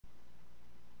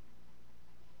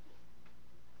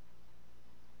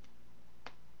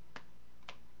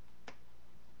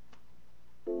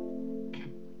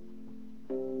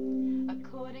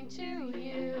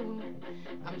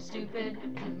stupid,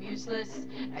 I'm useless,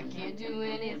 I can't do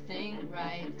anything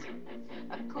right.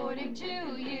 According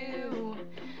to you,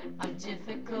 I'm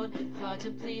difficult, hard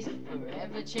to please,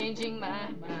 forever changing my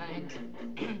mind.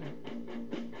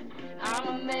 I'm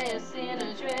a mess in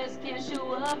a dress, can't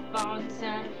show up on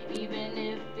time, even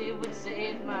if it would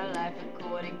save my life.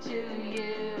 According to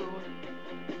you,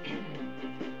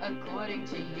 according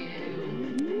to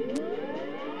you.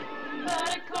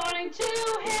 But according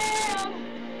to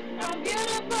him, I'm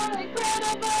beautiful,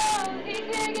 incredible, he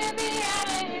can't get me out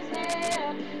of his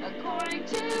head. According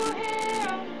to him,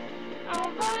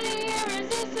 I'm funny,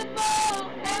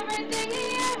 irresistible, everything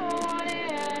he ever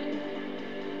wanted.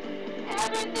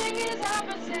 Everything is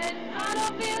opposite, I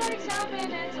don't feel like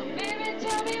stopping it, so baby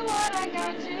tell me what I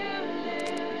got to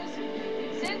lose.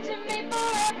 He's into me for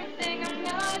everything I'm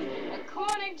not,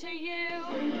 according to you.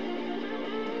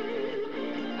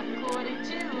 According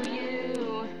to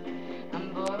you,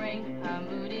 I'm boring, I'm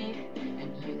moody,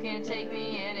 and you can't take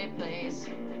me anyplace.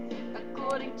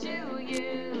 According to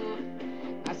you,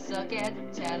 I suck at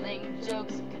telling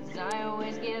jokes, 'cause I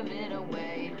always give it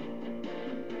away.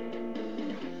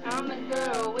 I'm the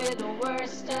girl with the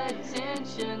worst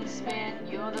attention span.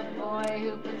 You're the boy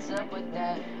who puts up with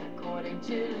that. According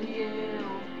to you.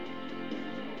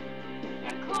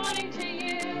 According to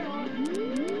you.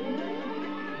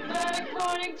 But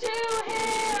according to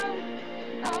him,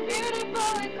 I'm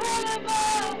beautiful,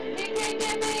 incredible, he can't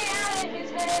get me out of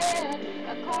his head.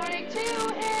 According to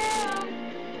him,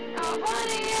 I'm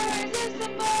honey,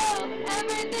 irresistible,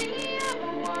 everything he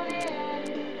ever wanted.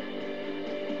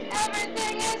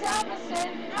 Everything is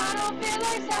opposite, I don't feel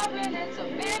like stopping it, so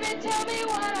baby tell me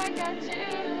what I got to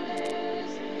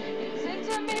lose. He's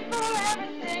into me for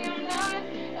everything I'm not,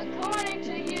 according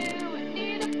to you. I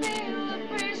need to feel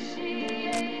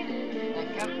appreciated,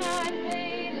 like I'm not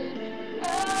hated.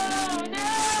 Oh no,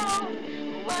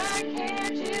 why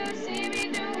can't you see me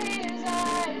through his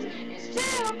eyes? It's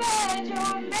too bad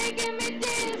you're making me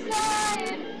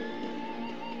decide.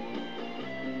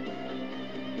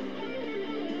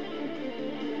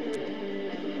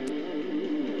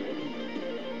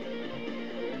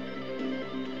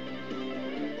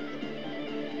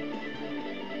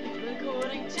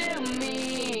 According to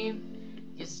me,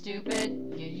 you're stupid,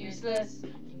 you're useless,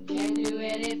 you can't do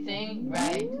anything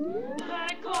right.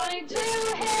 But according to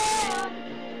him,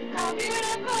 I'm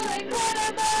beautiful,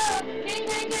 incredible, he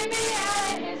can't get me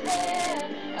out of his head.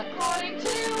 According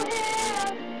to him,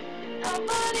 I'm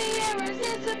funny,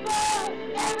 irresistible,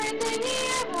 everything he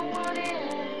ever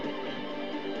wanted.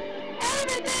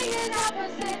 Everything is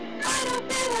opposite, I don't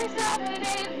feel like stopping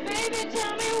it, baby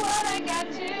tell me what I got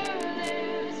to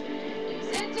lose. He's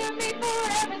into me for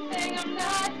everything I'm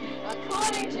not,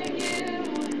 according to you.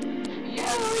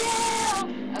 You, yeah,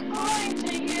 according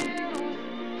to you.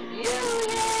 You,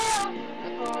 yeah,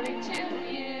 according to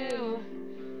you.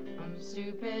 I'm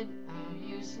stupid, I'm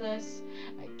useless,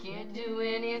 I can't do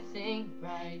anything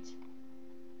right.